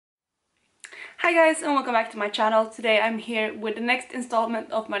Hi guys and welcome back to my channel. Today I'm here with the next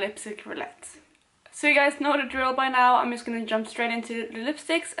installment of my lipstick roulette. So you guys know the drill by now. I'm just gonna jump straight into the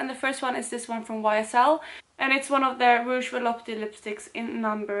lipsticks, and the first one is this one from YSL, and it's one of their Rouge Volupte lipsticks in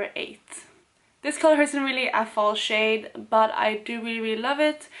number 8. This color isn't really a fall shade, but I do really love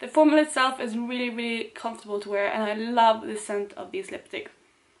it. The formula itself is really comfortable to wear, and I love the scent of these lipsticks.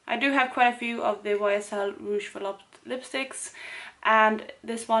 I do have quite a few of the YSL Rouge Volupte lipsticks, and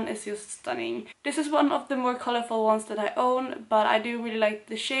this one is just stunning. This is one of the more colorful ones that I own, but I do really like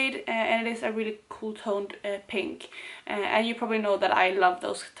the shade, and it is a really cool toned pink, and you probably know that I love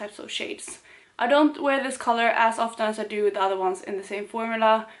those types of shades. I don't wear this color as often as I do the other ones in the same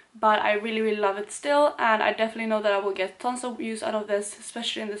formula, but I really love it still, and I definitely know that I will get tons of use out of this,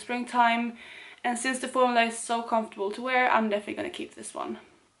 especially in the springtime. And since the formula is so comfortable to wear, I'm definitely gonna keep this one.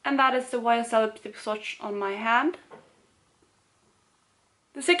 And that is the YSL lipstick swatch on my hand.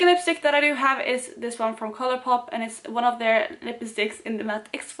 The second lipstick that I do have is this one from ColourPop, and it's one of their lipsticks in the Matte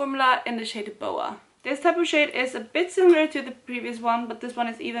X formula in the shade Boa. This type of shade is a bit similar to the previous one, but this one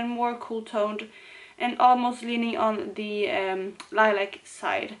is even more cool toned and almost leaning on the lilac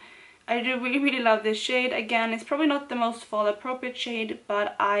side. I do really love this shade. Again, it's probably not the most fall appropriate shade,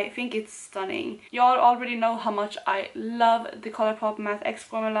 but I think it's stunning. Y'all already know how much I love the ColourPop Matte X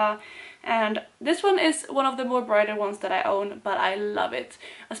formula, and this one is one of the more brighter ones that I own, but I love it.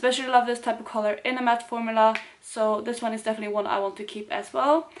 Especially love this type of color in a matte formula, so this one is definitely one I want to keep as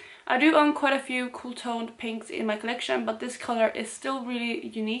well. I do own quite a few cool toned pinks in my collection, but this color is still really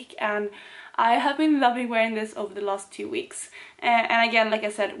unique, and I have been loving wearing this over the last 2 weeks. And again, like I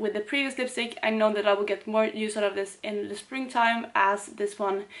said, with the previous lipstick, I know that I will get more use out of this in the springtime, as this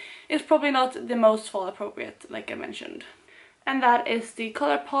one is probably not the most fall appropriate, like I mentioned. And that is the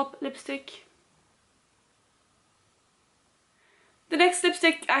ColourPop lipstick. The next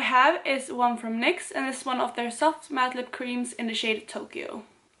lipstick I have is one from NYX, and it's one of their soft matte lip creams in the shade Tokyo.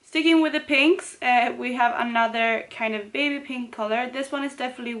 Sticking with the pinks, we have another kind of baby pink color. This one is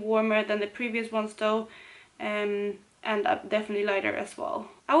definitely warmer than the previous ones though, and definitely lighter as well.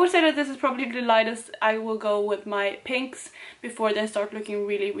 I would say that this is probably the lightest I will go with my pinks before they start looking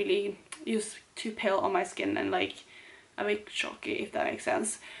really just too pale on my skin and like a bit chalky, if that makes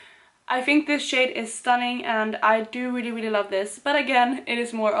sense. I think this shade is stunning, and I do really love this, but again, it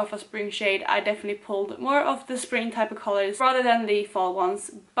is more of a spring shade. I definitely pulled more of the spring type of colors rather than the fall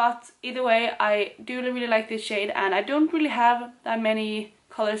ones, but either way, I do really like this shade, and I don't really have that many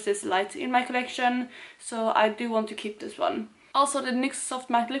colors this light in my collection, so I do want to keep this one. Also, the NYX Soft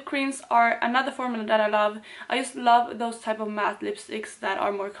Matte Lip Creams are another formula that I love. I just love those type of matte lipsticks that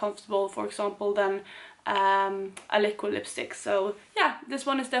are more comfortable, for example, than a liquid lipstick. So yeah, this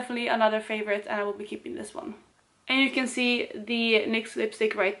one is definitely another favorite, and I will be keeping this one. And you can see the NYX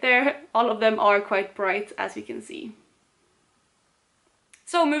lipstick right there. All of them are quite bright, as you can see.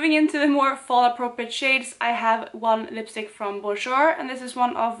 So moving into the more fall appropriate shades, I have one lipstick from Bourjouis, and this is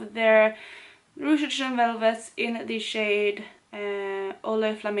one of their Rouge Velvets in the shade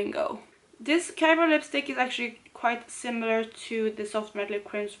Ole Flamingo. This Cairo lipstick is actually quite similar to the soft matte lip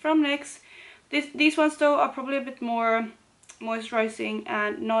creams from NYX. These ones though are probably a bit more moisturizing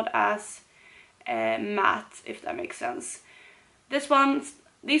and not as matte, if that makes sense. These ones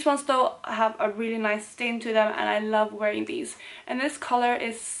though have a really nice stain to them, and I love wearing these. And this color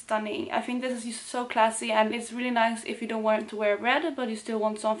is stunning. I think this is just so classy, and it's really nice if you don't want to wear red, but you still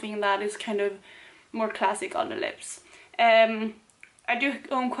want something that is kind of more classic on the lips. I do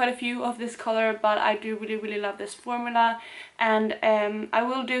own quite a few of this color, but I do really love this formula, and I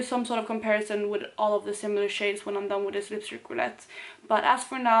will do some sort of comparison with all of the similar shades when I'm done with this lipstick roulette. But as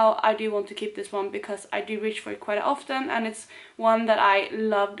for now, I do want to keep this one because I do reach for it quite often, and it's one that I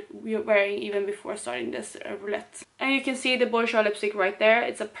loved wearing even before starting this roulette. And you can see the Bourjouis lipstick right there.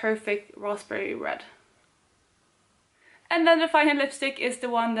 It's a perfect raspberry red. And then the final lipstick is the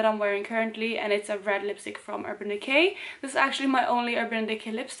one that I'm wearing currently, and it's a red lipstick from Urban Decay. This is actually my only Urban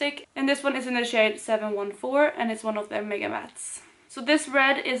Decay lipstick, and this one is in the shade 714, and it's one of their mega mattes. So this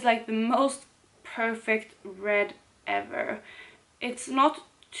red is like the most perfect red ever. It's not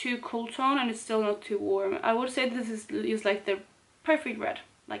too cool tone, and it's still not too warm. I would say this is like the perfect red,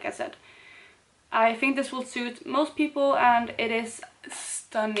 like I said. I think this will suit most people, and it is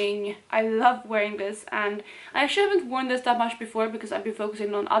stunning. I love wearing this, and I actually haven't worn this that much before because I've been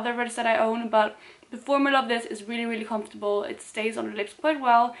focusing on other reds that I own, but the formula of this is really comfortable. It stays on the lips quite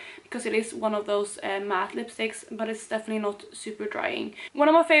well because it is one of those matte lipsticks, but it's definitely not super drying. One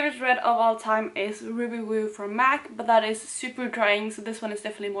of my favorite red of all time is Ruby Woo from MAC, but that is super drying, so this one is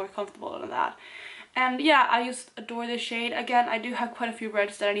definitely more comfortable than that. And yeah, I just adore this shade. Again, I do have quite a few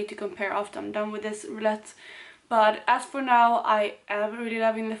reds that I need to compare after I'm done with this Roulette. But as for now, I am really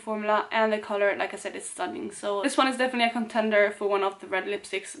loving the formula, and the color, like I said, is stunning. So this one is definitely a contender for one of the red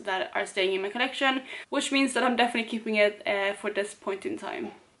lipsticks that are staying in my collection, which means that I'm definitely keeping it for this point in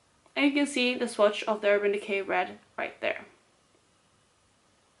time. And you can see the swatch of the Urban Decay red right there.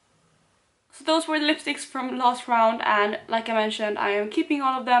 So those were the lipsticks from last round, and like I mentioned, I am keeping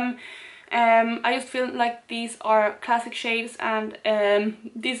all of them. I just feel like these are classic shades, and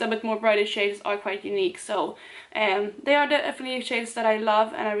these a bit more brighter shades are quite unique. So they are definitely shades that I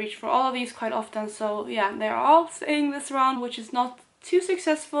love, and I reach for all of these quite often. So yeah, they are all staying this round, which is not too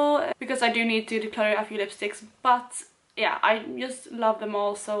successful because I do need to declutter a few lipsticks. But yeah, I just love them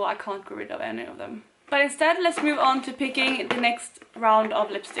all, so I can't get rid of any of them. But instead, let's move on to picking the next round of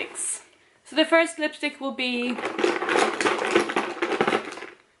lipsticks. So the first lipstick will be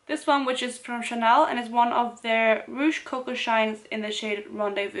this one, which is from Chanel, and is one of their Rouge Coco Shines in the shade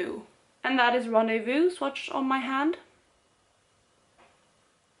Rendezvous. And that is Rendezvous swatched on my hand.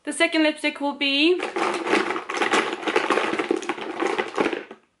 The second lipstick will be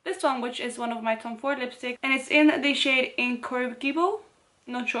this one, which is one of my Tom Ford lipsticks, and it's in the shade Incorrigible.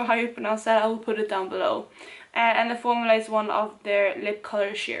 Not sure how you pronounce that, I will put it down below. And the formula is one of their lip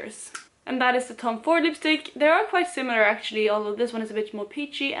color sheers. And that is the Tom Ford lipstick. They are quite similar actually, although this one is a bit more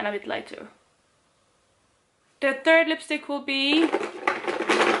peachy and a bit lighter. The third lipstick will be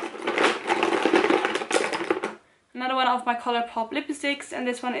another one of my ColourPop lipsticks, and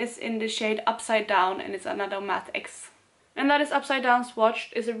this one is in the shade Upside Down, and it's another Matte X. And that is Upside Down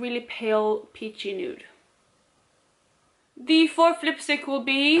swatched, is a really pale peachy nude. The fourth lipstick will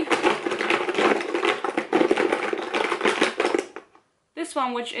be this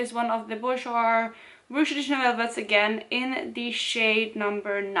one, which is one of the Bourjouis Rouge Edition Velvets, again in the shade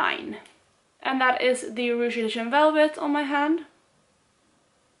number 9. And that is the Rouge Edition Velvet on my hand.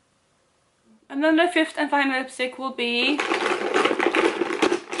 And then the fifth and final lipstick will be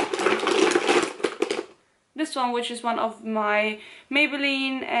this one, which is one of my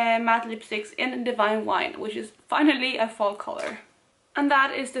Maybelline matte lipsticks in Divine Wine, which is finally a fall color. And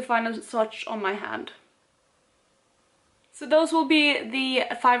that is the final swatch on my hand. So those will be the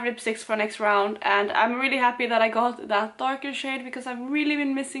 5 lipsticks for next round, and I'm really happy that I got that darker shade because I've really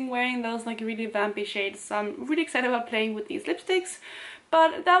been missing wearing those like really vampy shades. So I'm really excited about playing with these lipsticks.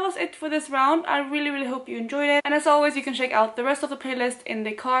 But that was it for this round. I really hope you enjoyed it. And as always, you can check out the rest of the playlist in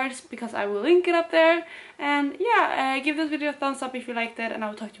the cards because I will link it up there. And yeah, give this video a thumbs up if you liked it, and I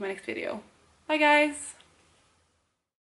will talk to you in my next video. Bye guys!